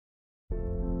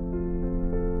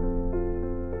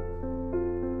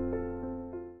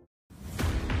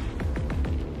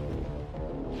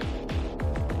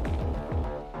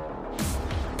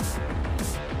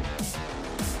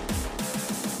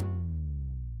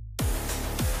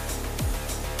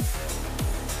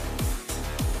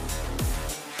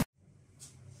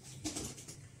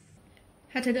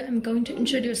Hi, today I'm going to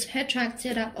introduce head track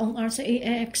setup on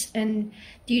RC8X and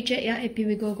DJI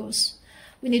FPV goggles.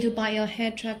 We need to buy a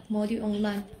head track module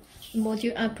online. The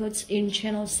module outputs in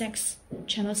channel 6,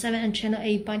 channel 7 and channel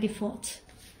 8 by default.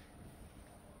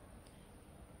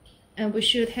 And we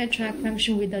should head track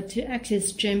function with the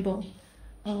 2-axis gimbal,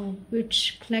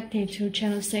 which connected to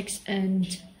channel 6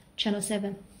 and channel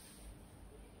 7.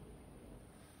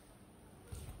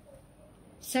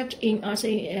 Set in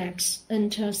RC8X,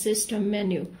 enter system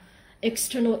menu,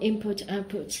 external input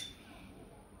output.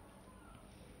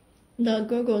 The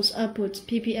goggles output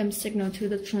ppm signal to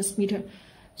the transmitter,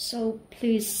 so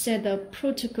please set the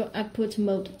protocol output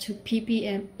mode to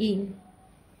ppm in.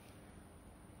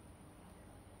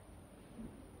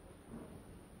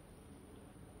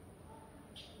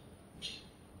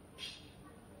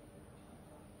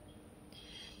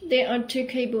 There are two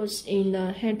cables in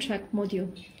the head track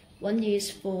module. One is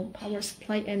for power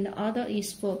supply and the other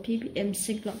is for ppm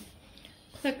signal.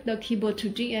 Click the keyboard to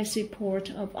DSC port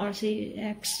of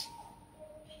RC8X.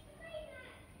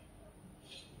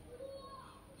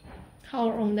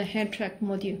 Power on the head track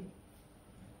module.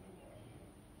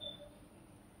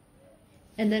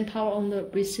 And then power on the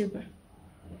receiver.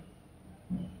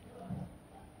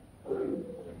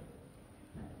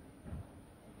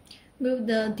 With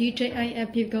the DJI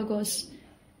FPV goggles,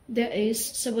 there is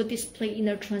servo display in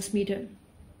the transmitter.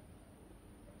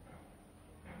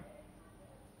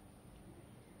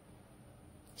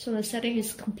 So the setting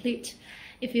is complete.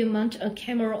 If you mount a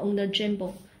camera on the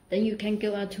gimbal, then you can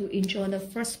go out to enjoy the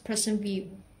first-person view.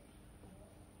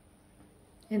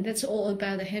 And that's all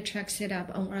about the head track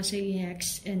setup on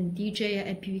RC8X and DJI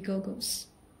FPV goggles.